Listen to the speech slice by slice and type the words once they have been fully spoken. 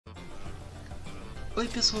Oi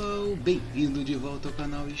pessoal, bem-vindo de volta ao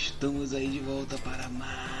canal. Estamos aí de volta para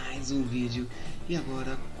mais um vídeo e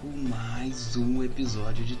agora com mais um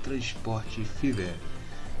episódio de Transporte Ferver.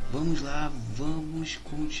 Vamos lá, vamos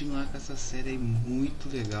continuar com essa série aí muito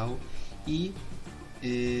legal e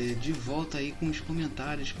de volta aí com os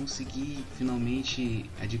comentários. Consegui finalmente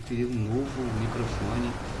adquirir um novo microfone,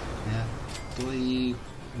 né? Tô aí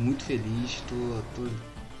muito feliz, tô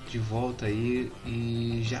de volta aí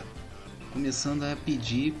e já começando a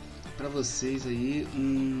pedir para vocês aí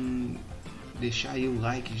deixar aí o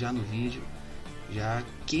like já no vídeo. Já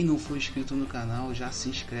quem não for inscrito no canal, já se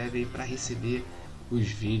inscreve aí para receber os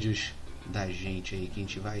vídeos da gente aí, que a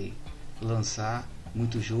gente vai lançar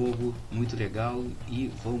muito jogo, muito legal, e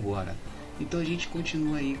vambora. Então a gente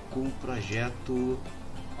continua aí com o projeto.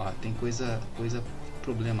 Ó, tem coisa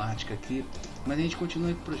problemática aqui, mas a gente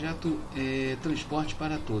continua com o projeto Transporte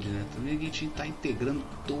para Todos, né? Também a gente está integrando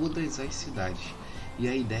todas as cidades e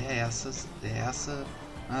a ideia é essa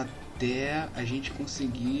até a gente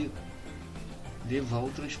conseguir levar o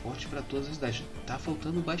transporte para todas as cidades. Tá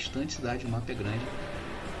faltando bastante cidade, o mapa é grande,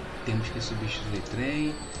 temos que substituir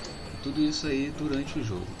trem, tudo isso aí durante o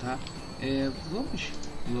jogo, tá? Vamos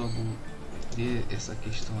logo ver essa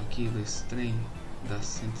questão aqui desse trem da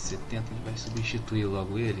 170, a gente vai substituir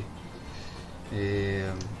logo ele.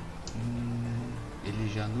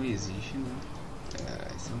 Ele já não existe, né?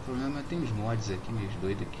 Esse é um problema. Tem uns mods aqui meio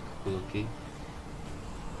doidos aqui que eu coloquei.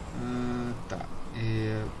 Tá,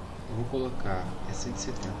 eu vou colocar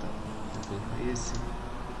 170, vou colocar esse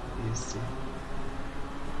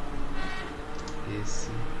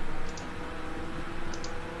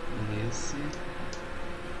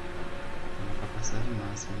uma capacidade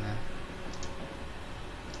máxima, né?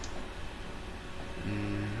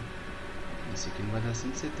 Esse aqui não vai dar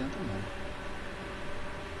 170 não.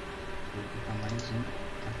 Vou colocar mais um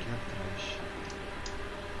aqui atrás.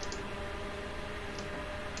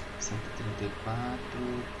 134,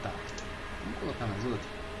 tá. Vamos colocar mais outro.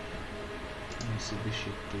 Vamos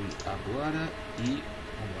substituir agora e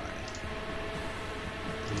vambora.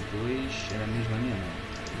 Tem dois, era a mesma linha não.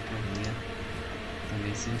 A linha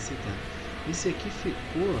também 170. Esse aqui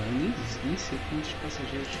ficou, eu nem sei quantos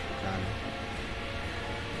passageiros ficaram.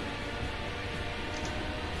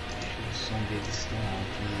 O som deles tão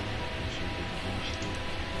alto, né? Deixa eu ver aqui,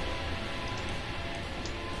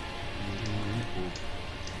 diminuir um pouco.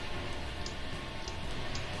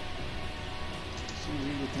 O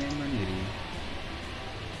somzinho do trem é maneirinho.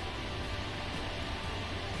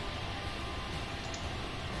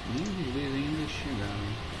 Nem os dois ainda chegaram.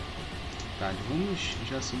 Tá, vamos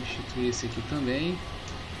já substituir esse aqui também.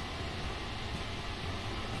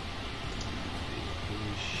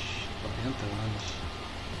 Depois 40 anos.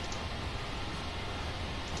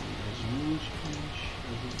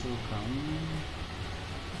 Eu vou colocar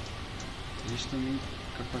eles também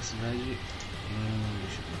capacidade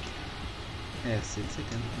deixa eu ver aqui, 170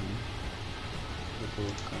 também. Vou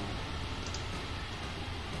colocar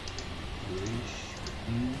 2,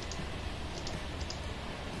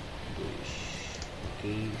 2, ok.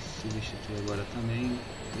 Substituir agora também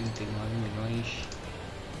 39 milhões,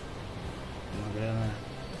 uma grana.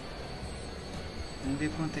 Vamos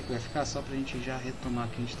ver quanto é que vai ficar, só pra gente já retomar o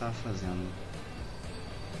que a gente estava fazendo.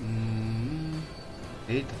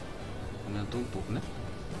 Eita, aumentou um pouco, né?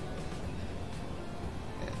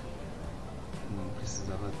 Não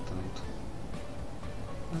precisava tanto,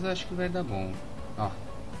 mas acho que vai dar bom. Ó,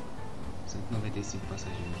 195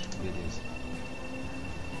 passageiros, beleza.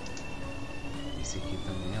 Esse aqui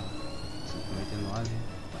também, ó, 199,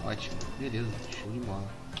 tá ótimo, beleza, show de bola.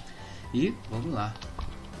 E vamos lá.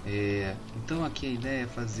 Então aqui a ideia é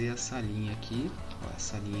fazer essa linha aqui. Ó,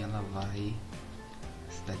 essa linha ela vai,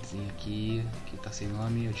 cidadezinha aqui que tá sem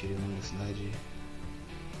nome. Eu tirei o nome da cidade.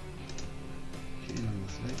 Tirei o nome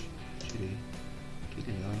da cidade? Tirei. Que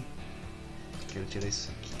legal, hein? Quero tirar isso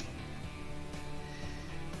aqui.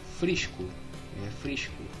 Frisco,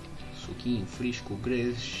 frisco, suquinho, frisco,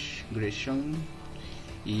 Gresham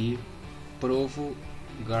e Provo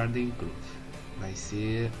Garden Grove. Vai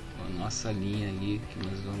ser a nossa linha ali que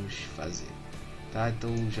nós vamos fazer, tá?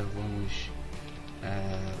 Então já vamos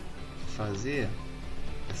fazer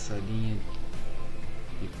essa linha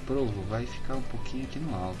de Provo. Vai ficar um pouquinho aqui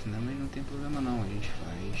no alto, né? Mas não tem problema não, a gente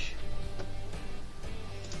faz.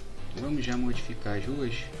 Vamos já modificar as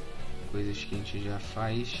ruas, coisas que a gente já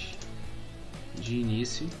faz de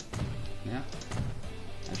início, né?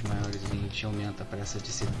 As maiores a gente aumenta para essa de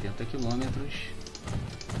 70 km,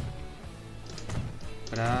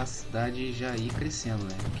 para a cidade já ir crescendo,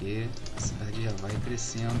 né? Porque a cidade já vai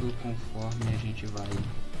crescendo conforme a gente vai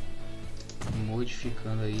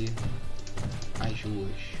modificando aí as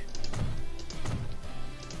ruas.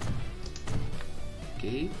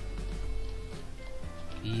 Ok.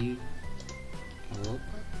 E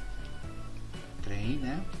opa, trem,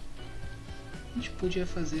 né? A gente podia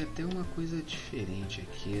fazer até uma coisa diferente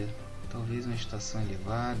aqui, talvez uma estação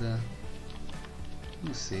elevada,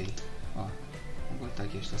 não sei. Ó, vou botar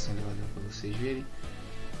aqui a estação elevada para vocês verem.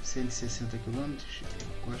 160 km,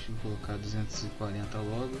 eu gosto de colocar 240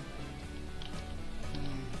 logo.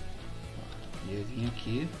 Ia vir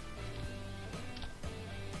aqui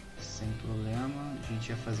sem problema. A gente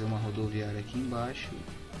ia fazer uma rodoviária aqui embaixo.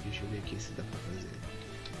 Deixa eu ver aqui se dá para fazer.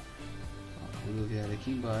 Ó, rodoviária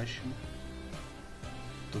aqui embaixo.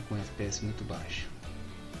 Tô com FPS muito baixo,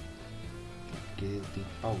 porque eu tenho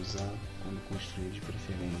que pausar quando construir de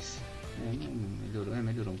preferência.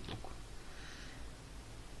 Melhorou um pouco.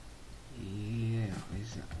 E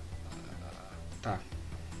tá.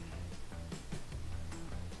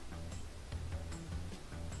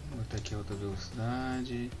 Vou botar aqui a alta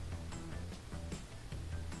velocidade.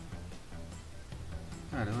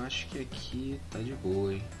 Cara, eu acho que aqui tá de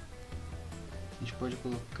boa, hein? A gente pode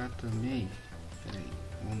colocar também. Pera aí,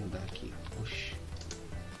 vamos mudar aqui. Oxi.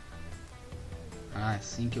 Ah,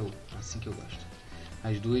 assim que eu gosto.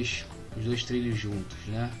 Os dois trilhos juntos,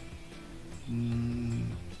 né?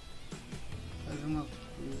 Fazer uma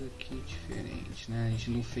coisa aqui diferente, né? A gente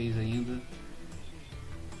não fez ainda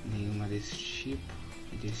nenhuma desse tipo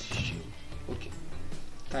e desse estilo. Ok,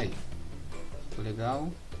 tá aí, ficou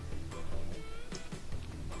legal.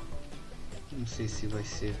 Não sei se vai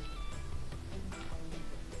ser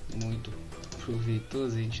muito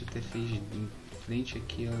proveitoso. A gente até fez em frente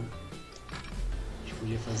aqui ao... A gente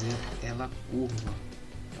podia fazer ela curva,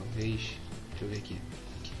 talvez. Deixa eu ver aqui.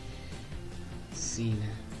 Sim,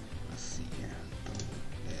 né? Assim, então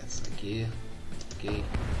essa aqui. Ok,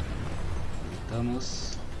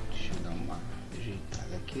 aproveitamos. Deixa eu dar uma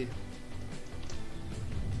ajeitada aqui.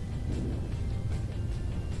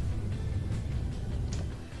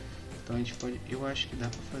 Então a gente pode, eu acho que dá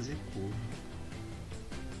para fazer curva.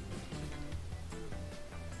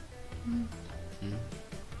 Não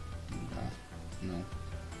dá, não.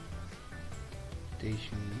 Deixa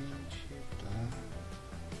eu tá.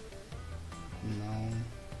 Não.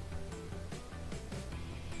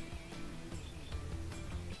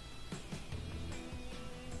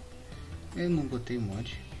 Eu não botei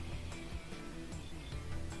mod.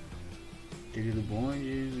 Trilha do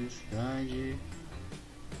bonde, velocidade.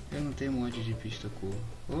 Eu não tenho mod de pista curva.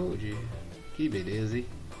 Oh, que beleza, hein?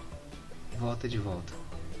 Volta de volta.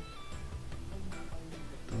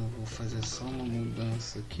 Então eu vou fazer só uma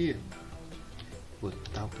mudança aqui.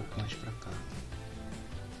 Botar um pouco mais pra cá.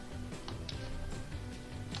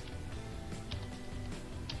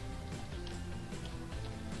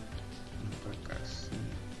 Pra cá, assim.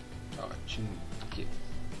 Ótimo. Aqui.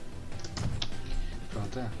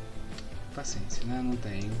 Pronto, paciência, né? Não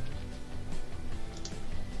tenho.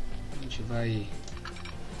 A gente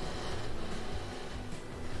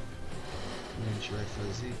vai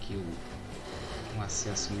fazer aqui um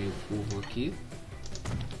acesso meio curvo aqui.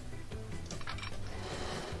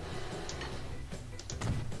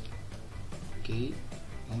 Ok,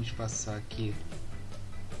 vamos passar aqui.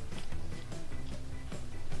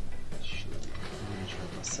 Deixa eu ver como a gente vai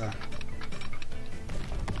passar.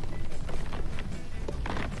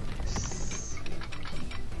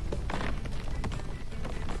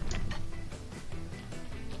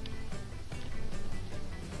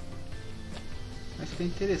 Fica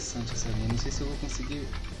interessante essa linha, não sei se eu vou conseguir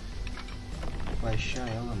baixar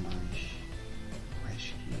ela mais.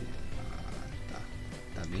 Acho que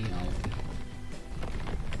tá bem alta.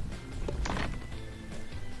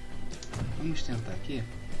 Vamos tentar aqui.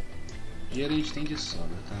 Dinheiro a gente tem de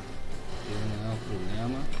sobra, tá? Dinheiro não é o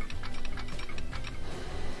problema.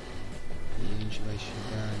 E a gente vai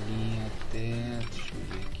chegar a linha até... Deixa eu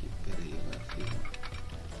ver aqui, peraí, agora firma.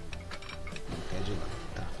 Até de lá,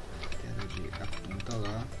 tá. A ponta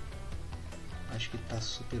lá, acho que tá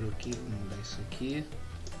super ok. Vou mudar isso aqui.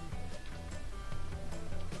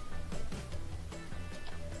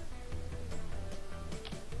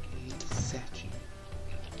 Ok, certinho.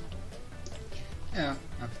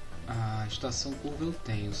 A estação curva eu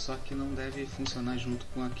tenho, só que não deve funcionar junto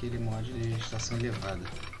com aquele mod de estação elevada.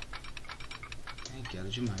 Quero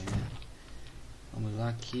demais, né? Vamos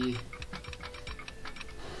lá que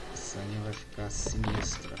essa linha vai ficar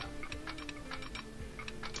sinistra.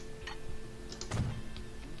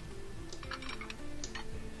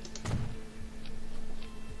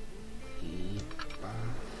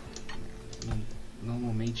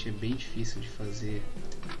 Normalmente é bem difícil de fazer.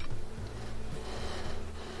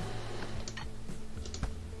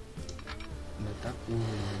 tá curva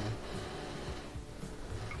ainda, né?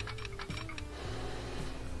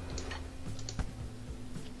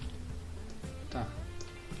 Tá.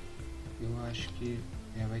 Eu acho que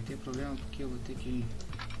vai ter problema porque eu vou ter que...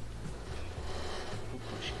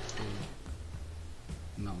 Opa, acho que foi...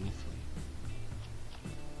 Não, não foi.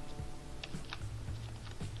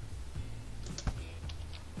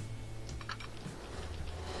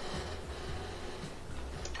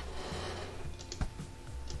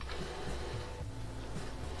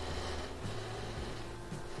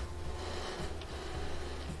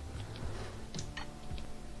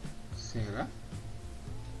 Será?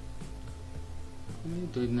 Ficou meio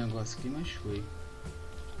doido o negócio aqui, mas foi.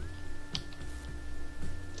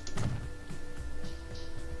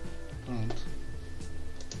 Pronto.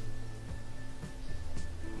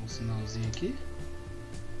 Um sinalzinho aqui.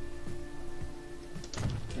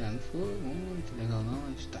 Não foi muito legal não,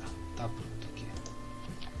 mas tá pronto aqui.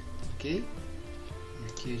 Ok?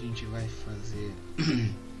 Aqui a gente vai fazer...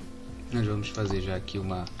 Nós vamos fazer já aqui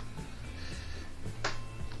uma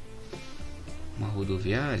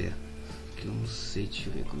rodoviária, que eu não sei, deixa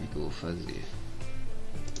eu ver como é que eu vou fazer.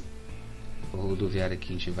 A rodoviária que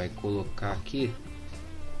a gente vai colocar aqui,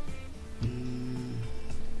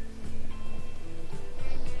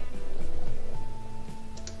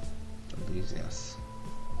 talvez essa.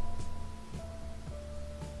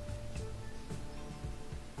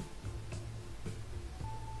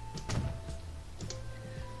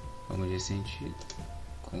 Vamos ver se a gente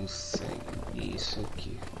consegue isso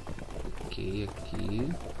aqui. Ok, aqui,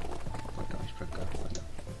 vou botar mais pra cá, olha.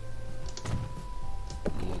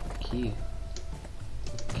 E aqui,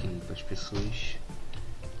 ok, para as pessoas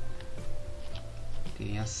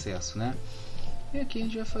terem acesso, né? E aqui a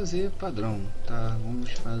gente vai fazer padrão, tá?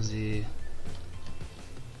 Vamos fazer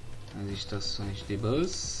as estações de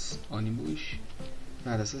bus, ônibus.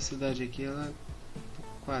 Cara, essa cidade aqui ela é um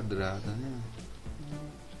pouco quadrada, né?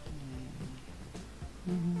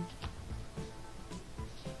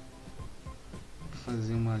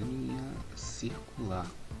 Fazer uma linha circular.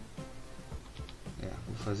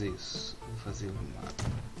 Vou fazer isso. Vou fazer uma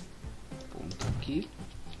ponta aqui,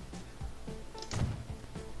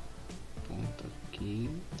 ponta aqui.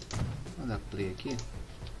 Vou dar play aqui.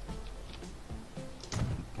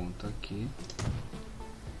 Ponta aqui.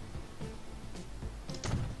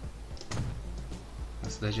 A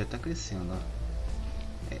cidade já está crescendo,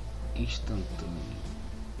 ó. É instantâneo.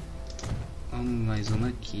 Vamos mais uma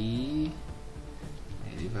aqui.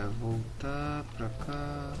 Ele vai voltar pra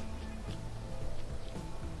cá.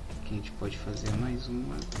 Aqui a gente pode fazer mais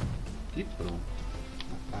uma. E pronto.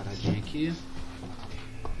 Uma paradinha aqui.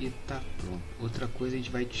 E tá pronto. Outra coisa, a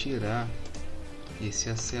gente vai tirar esse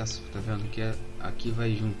acesso. Tá vendo que aqui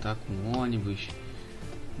vai juntar com o ônibus.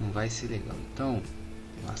 Não vai ser legal. Então,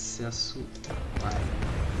 o acesso vai...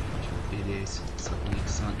 Deixa eu perder essa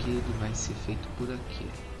conexão aqui. Ele vai ser feito por aqui.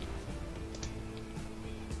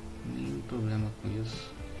 Nenhum problema com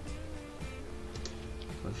isso.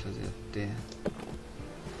 Pode fazer até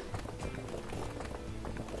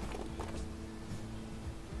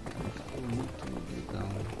ficou muito legal.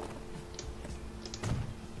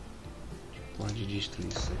 A gente pode destruir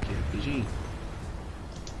isso aqui rapidinho.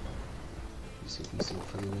 Ver se eu consigo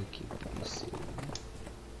fazer daqui. Não sei, né?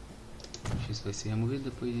 Acho que vai ser removido,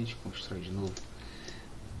 depois a gente constrói de novo.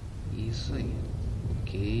 Isso aí.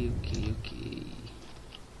 Ok.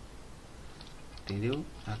 Entendeu?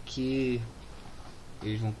 Aqui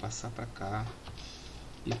eles vão passar para cá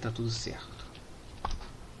e tá tudo certo.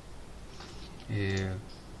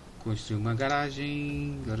 Construir uma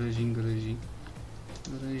garagem.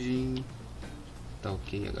 Tá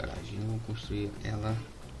ok a garagem. Vamos construir ela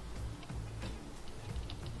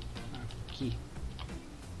aqui.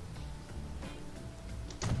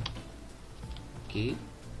 Ok.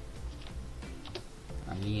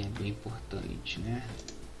 A linha é bem importante, né?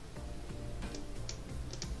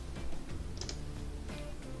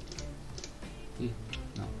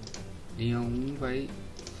 Não, linha 1 vai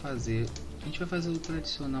fazer, a gente vai fazer o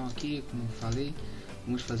tradicional aqui, como eu falei.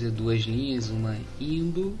 Vamos fazer duas linhas, uma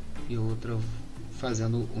indo e outra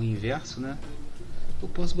fazendo o inverso, né? Eu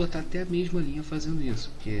posso botar até a mesma linha fazendo isso,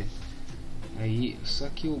 porque aí, só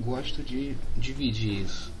que eu gosto de dividir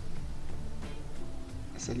isso.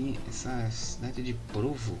 Essa linha, essa cidade de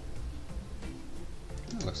Provo,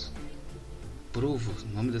 negócio, Provo, o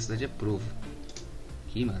nome da cidade é Provo.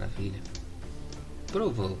 Que maravilha.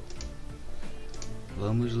 Provo.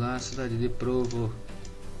 Vamos lá, cidade de Provo.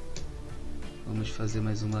 Vamos fazer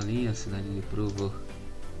mais uma linha, cidade de Provo.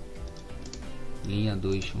 Linha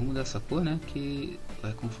 2. Vamos mudar essa cor, né? Que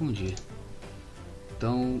vai confundir.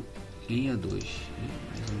 Então, linha 2.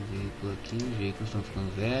 Mais um veículo aqui, os veículos estão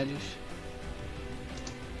ficando velhos.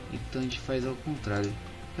 Então a gente faz ao contrário.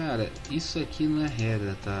 Cara, isso aqui não é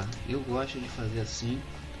regra, tá? Eu gosto de fazer assim.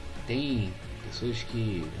 Tem pessoas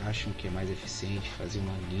que acham que é mais eficiente fazer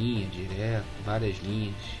uma linha direto, várias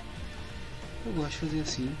linhas. Eu gosto de fazer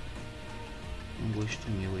assim. Um gosto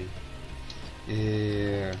meu aí.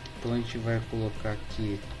 Então a gente vai colocar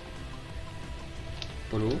aqui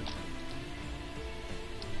Pro.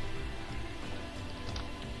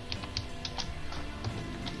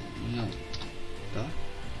 Não, tá?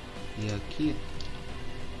 E aqui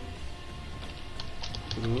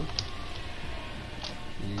Pro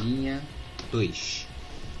linha 2.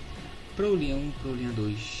 Pro linha 1, Pro linha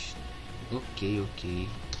 2. Ok.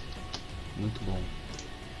 Muito bom.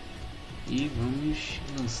 E vamos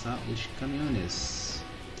lançar os caminhões.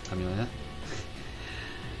 Caminhão,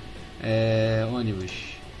 ônibus.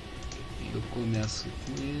 Eu começo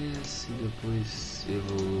com esse, depois eu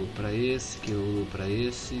vou para esse, que eu vou para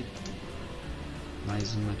esse.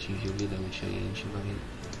 Mais um atingiu vida útil aí, a gente vai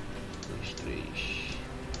 2, 3.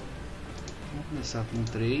 Vamos começar com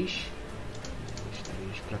 3. 2,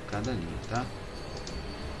 3 para cada linha, tá?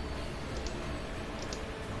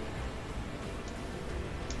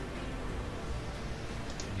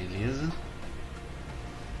 Beleza.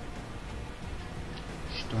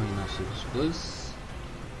 Estão aí nossos bus.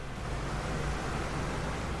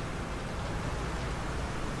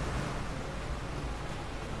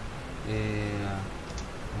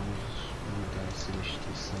 Vamos mudar essa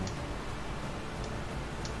instrução.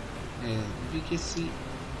 Vi que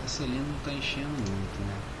essa linha não está enchendo muito,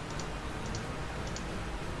 né?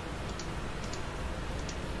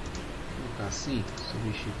 Vou colocar assim,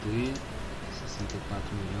 substituir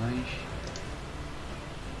 64 milhões.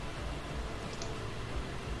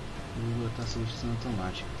 Vou botar substituição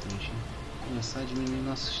automática para a gente começar a diminuir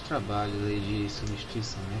nossos trabalhos aí de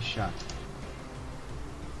substituição, é chato.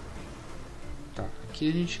 Tá, aqui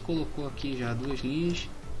a gente colocou aqui já duas linhas.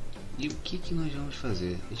 E o que nós vamos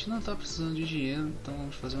fazer? A gente não está precisando de dinheiro, então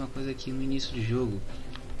vamos fazer uma coisa aqui no início de jogo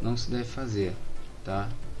não se deve fazer, tá?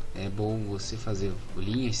 É bom você fazer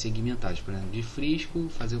linhas segmentadas, por exemplo, de Frisco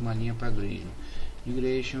fazer uma linha para Green, de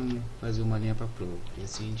Gresham fazer uma linha para Pro, e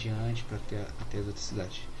assim em diante para até as outras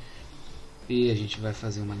cidades. E a gente vai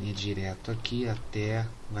fazer uma linha direto aqui até,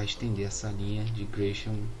 vai estender essa linha de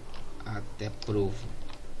Gresham até Provo.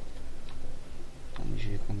 Vamos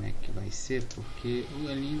ver como é que vai ser, porque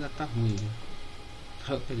a linha ainda tá ruim, né? A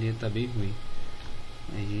própria linha tá bem ruim.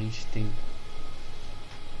 A gente tem...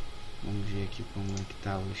 Vamos ver aqui como é que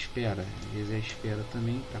tá o espera. Às vezes a espera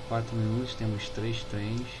também tá 4 minutos, temos 3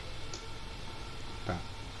 trens. Tá.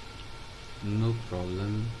 No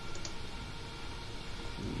problem.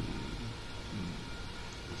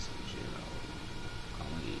 Geral.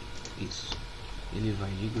 Calma aí. Isso. Ele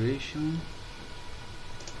vai de Gresham.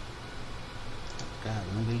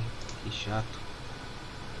 Caramba, hein? Que chato.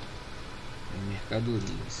 Tem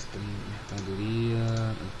mercadoria. Esse trem,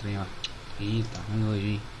 mercadoria. O trem, ó. Ih, tá ruim hoje,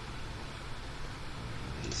 hein?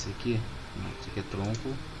 Esse aqui. Não, esse aqui é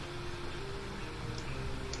tronco.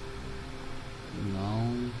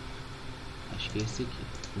 Não. Acho que é esse aqui.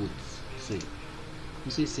 Putz, isso aí.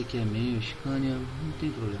 Não sei se esse aqui é meio Scania. Não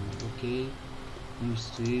tem problema. Ok. Vamos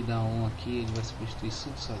substituir, dar um aqui. Ele vai substituir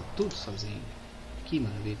tudo sozinho. Que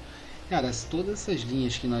maravilha. Cara, todas essas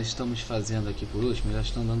linhas que nós estamos fazendo aqui por último, já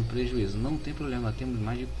estão dando prejuízo. Não tem problema, temos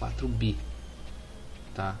mais de 4 bi,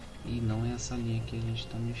 tá? E não é essa linha que a gente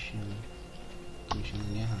está mexendo. Estou mexendo na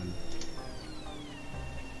linha errada.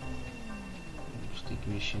 A gente tem que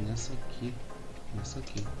mexer nessa aqui. Nessa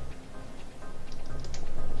aqui.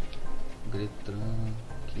 Gretran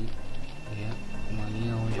aqui. É uma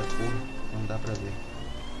linha onde a cor não dá pra ver.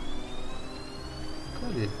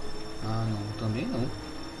 Cadê? Ah, não, também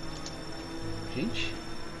não. Gente,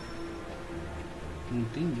 não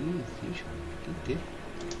tem linha física, tem que ter.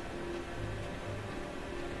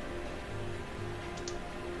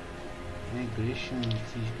 Gresham,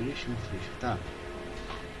 Frisco, tá?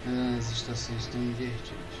 As estações estão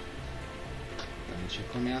invertidas. Então, a gente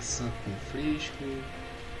começa com Frisco.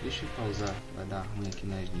 Deixa eu pausar, vai dar ruim aqui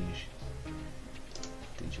nas linhas.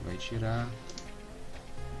 Então, a gente vai tirar.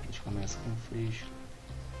 A gente começa com Frisco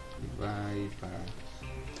e vai para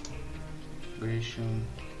Gresham.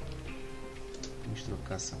 Vamos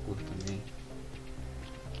trocar essa cor também.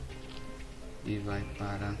 E vai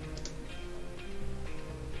para...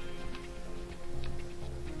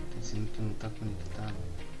 Tá dizendo que não está conectado.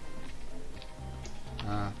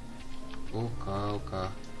 Ah, ok.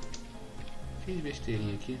 Fiz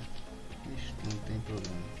besteirinha aqui, mas não tem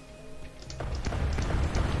problema.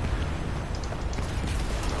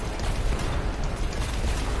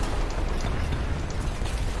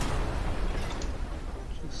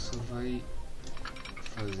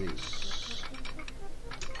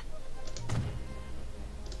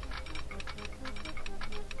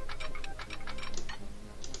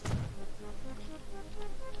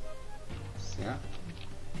 certo?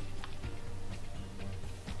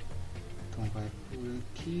 Então vai por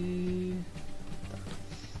aqui, tá.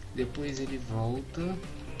 Depois ele volta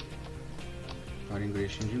para o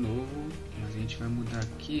ingression de novo, mas a gente vai mudar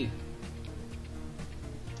aqui.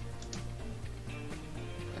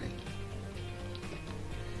 Peraí.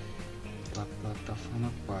 Para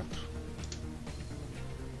plataforma 4.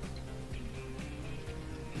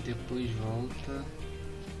 E depois volta.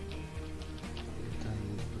 Ele tá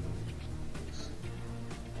indo para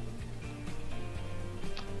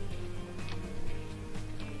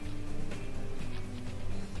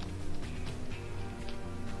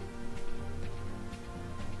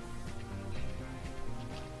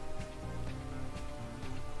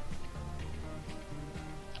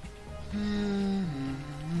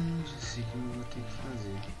já sei o que eu vou ter que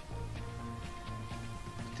fazer.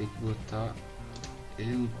 Vou ter que botar.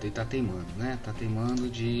 Ele tá teimando, né? Tá teimando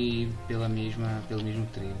de ir pelo mesmo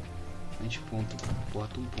trilho. A gente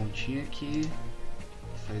bota um pontinho aqui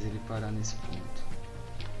e faz ele parar nesse ponto.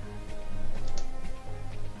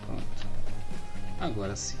 Pronto.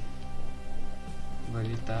 Agora sim. Agora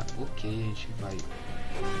ele tá ok. A gente vai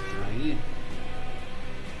entrar aí.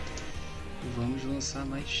 E vamos lançar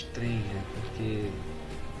mais trens, né? Porque...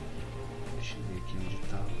 deixa eu ver aqui onde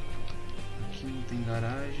tá. Aqui não tem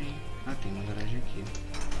garagem. Ah, tem uma garagem aqui.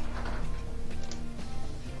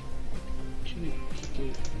 Deixa eu ver o que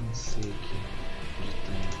eu lancei aqui de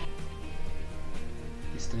trem.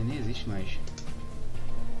 Esse trem nem existe mais.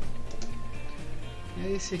 É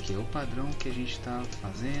esse aqui, é o padrão que a gente está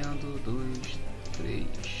fazendo. 2, 3,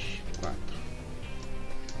 4.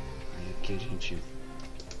 Aí aqui a gente...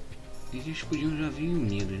 eles podiam já vir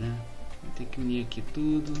unidos, né? Tem que unir aqui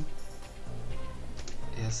tudo.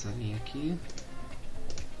 Essa linha aqui.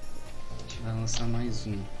 A gente vai lançar mais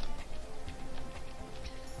um.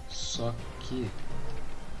 Só que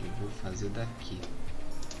eu vou fazer daqui.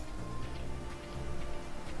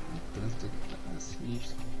 O trânsito aqui tá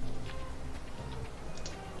sinistro.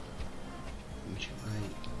 A gente vai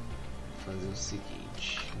fazer o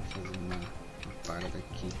seguinte. Vamos fazer uma parada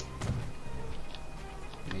aqui.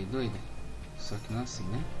 Meio doida. Só que não assim,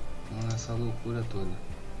 né? Não nessa loucura toda.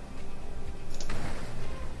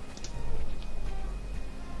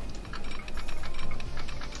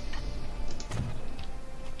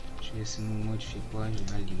 Deixa eu ver se não modificou a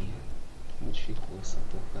linha. Modificou essa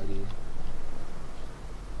porcaria.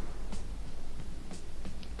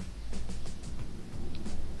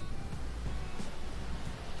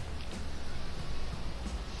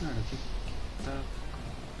 Cara, o que tá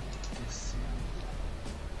acontecendo?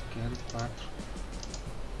 Quero 4.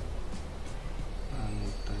 Ah,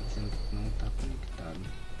 não tá dizendo que não tá conectado.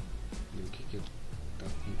 E o que tá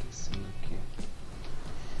acontecendo aqui?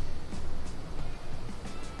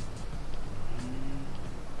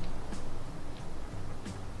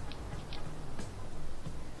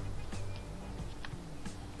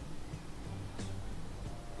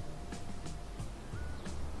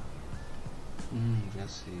 Já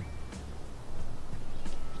sei.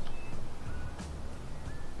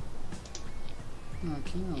 Não,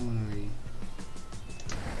 aqui não, não é.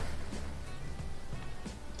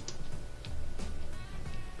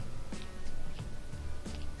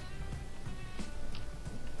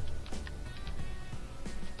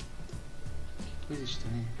 Que coisa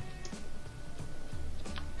estranha.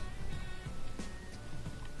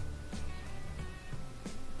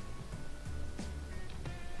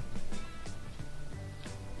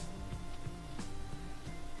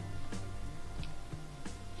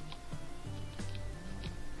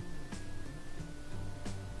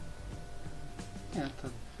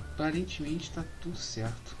 Aparentemente está tudo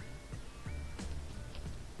certo.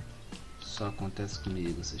 Só acontece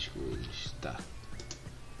comigo essas coisas, tá?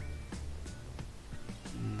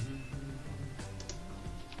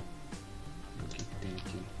 O que tem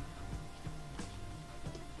aqui?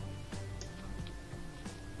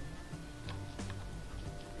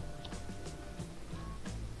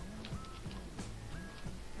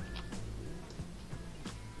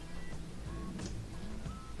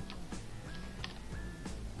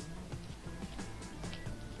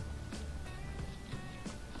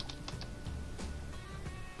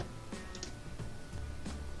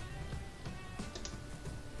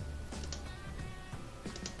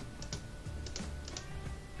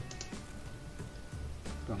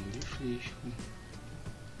 De fresco.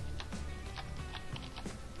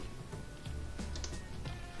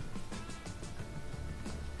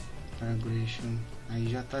 Progression. Aí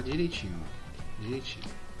já tá direitinho, ó. Direitinho.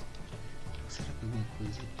 Será que tem alguma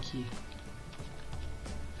coisa aqui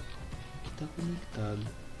que tá conectado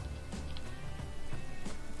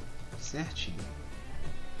certinho?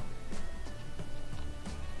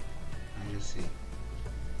 já sei.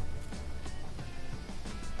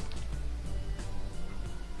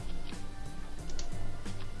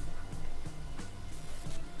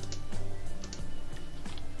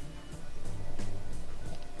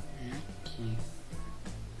 Aqui.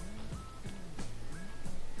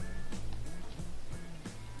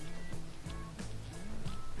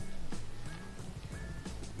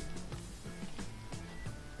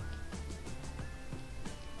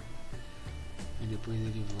 E depois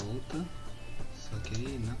ele volta, só que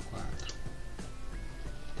aí na 4.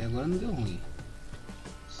 Até agora não deu ruim.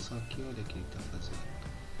 Só que olha o que ele tá fazendo.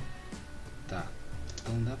 Tá,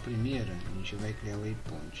 então da primeira a gente vai criar o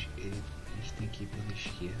waypoint. A gente tem que ir pela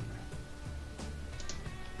esquerda.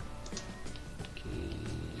 Ok,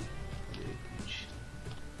 waypoint.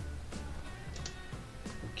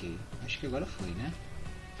 Ok, acho que agora foi, né?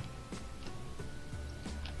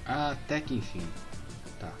 Até que enfim.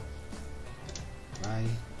 Tá. Vai.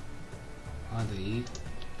 Roda aí.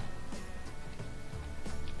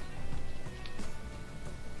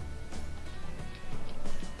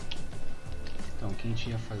 Então o que a gente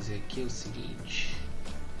ia fazer aqui é o seguinte.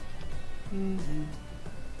 Um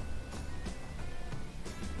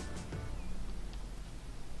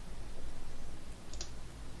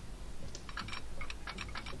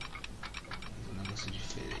negócio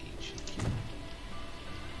diferente aqui.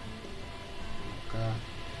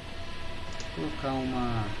 Colocar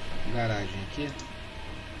uma garagem aqui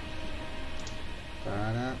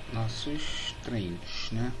para nossos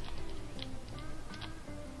trens, né?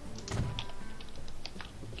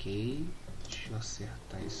 Ok, deixa eu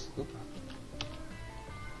acertar isso. Opa,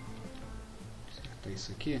 acertar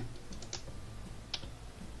isso aqui.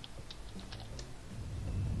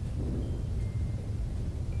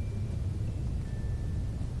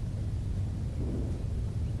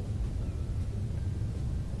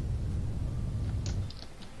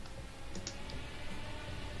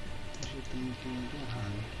 Tem aqui algo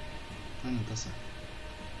errado. Ah, não, tá certo.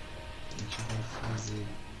 A gente vai fazer,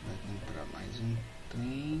 vai comprar mais um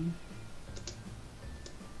trem.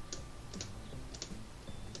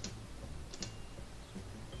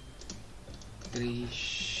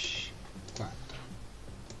 Três, 4.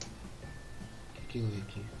 O que eu vi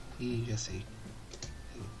aqui? Ih, já sei.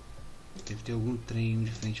 Deve ter algum trem um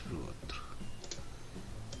de frente pro outro.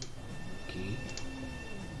 Ok.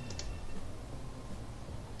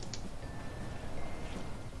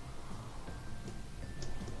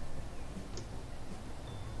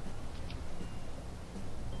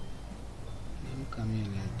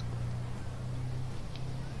 Caminho lento.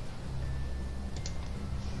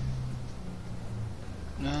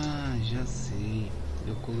 Ah, já sei.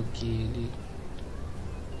 Eu coloquei ele.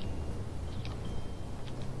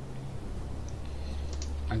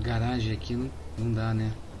 A garagem aqui não dá,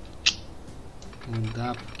 né? Não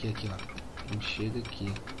dá porque aqui, ó. Não chega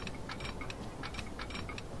aqui.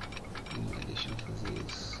 Não vai deixar eu fazer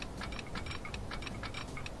isso.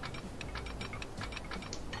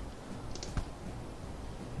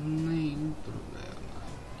 Nenhum problema.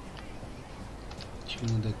 A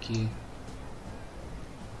gente muda aqui.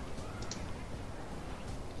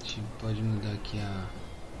 A gente pode mudar aqui a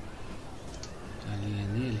linha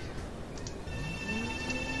nele.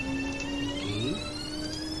 Ok.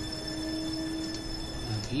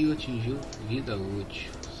 Navio atingiu vida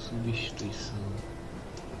útil. Substituição.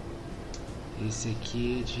 Esse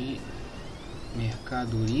aqui é de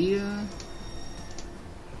mercadoria.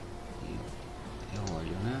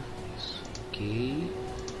 Óleo, né? Isso. Ok.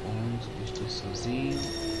 Vamos substituir sozinho.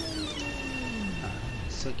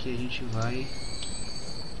 Isso aqui a gente vai.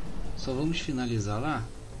 Só vamos finalizar lá.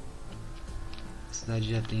 A cidade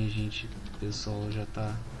já tem gente. O pessoal já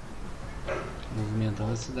está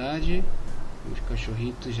movimentando a cidade. Os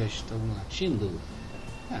cachorritos já estão latindo.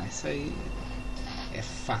 Isso aí é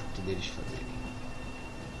fato deles fazerem.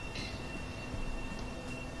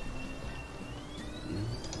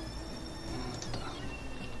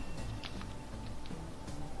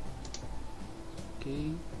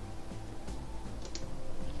 Ok.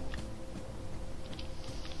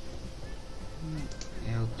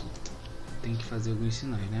 Eu tenho que fazer alguns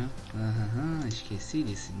sinais, né? Esqueci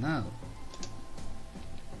de sinal.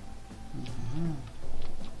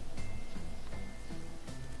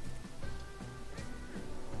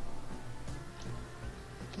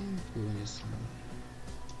 Por onde essa?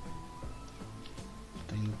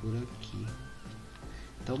 Tá indo por aqui.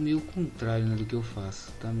 Tá meio contrário, né, do que eu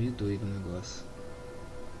faço. Tá meio doido o negócio.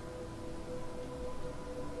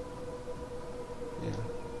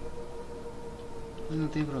 Mas não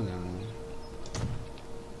tem problema.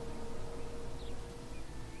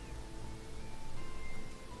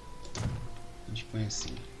 A gente põe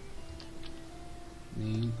assim.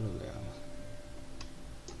 nenhum problema.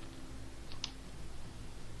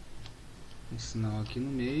 Um sinal aqui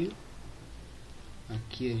no meio.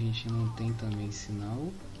 Aqui a gente não tem também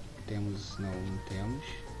sinal. Temos, não temos.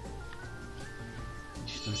 A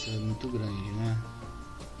distância é muito grande, né?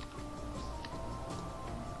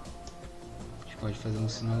 A gente pode fazer um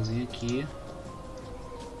sinalzinho aqui.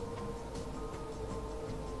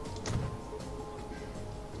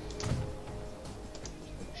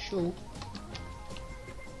 Show.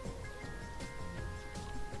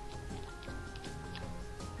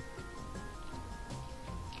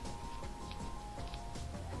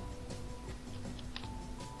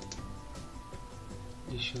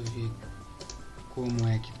 Deixa eu ver como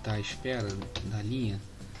é que tá a espera da linha.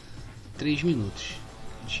 3 minutos.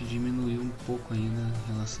 A gente diminuiu um pouco ainda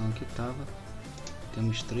em relação ao que estava.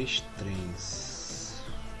 Temos 3 trens.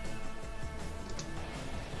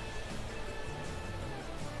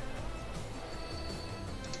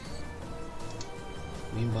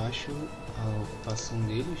 Bem baixo a ocupação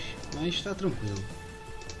deles, mas está tranquilo.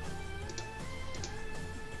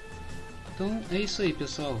 Então é isso aí,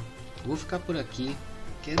 pessoal. Vou ficar por aqui.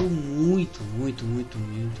 Quero muito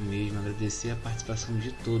mesmo agradecer a participação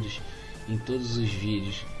de todos em todos os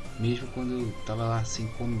vídeos. Mesmo quando eu estava lá sem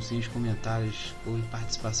os comentários, houve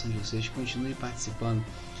participação de vocês. Continue participando.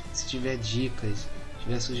 Se tiver dicas,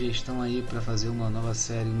 tiver sugestão aí para fazer uma nova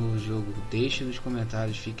série, um novo jogo, deixe nos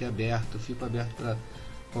comentários. Fique aberto, fico aberto para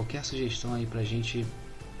qualquer sugestão aí pra gente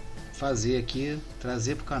fazer aqui,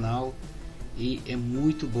 trazer pro canal. E é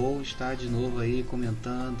muito bom estar de novo aí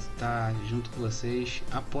comentando, estar junto com vocês.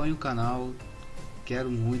 Apoiem o canal,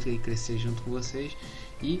 quero muito aí crescer junto com vocês.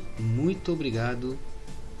 E muito obrigado.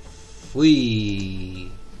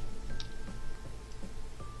 Fui!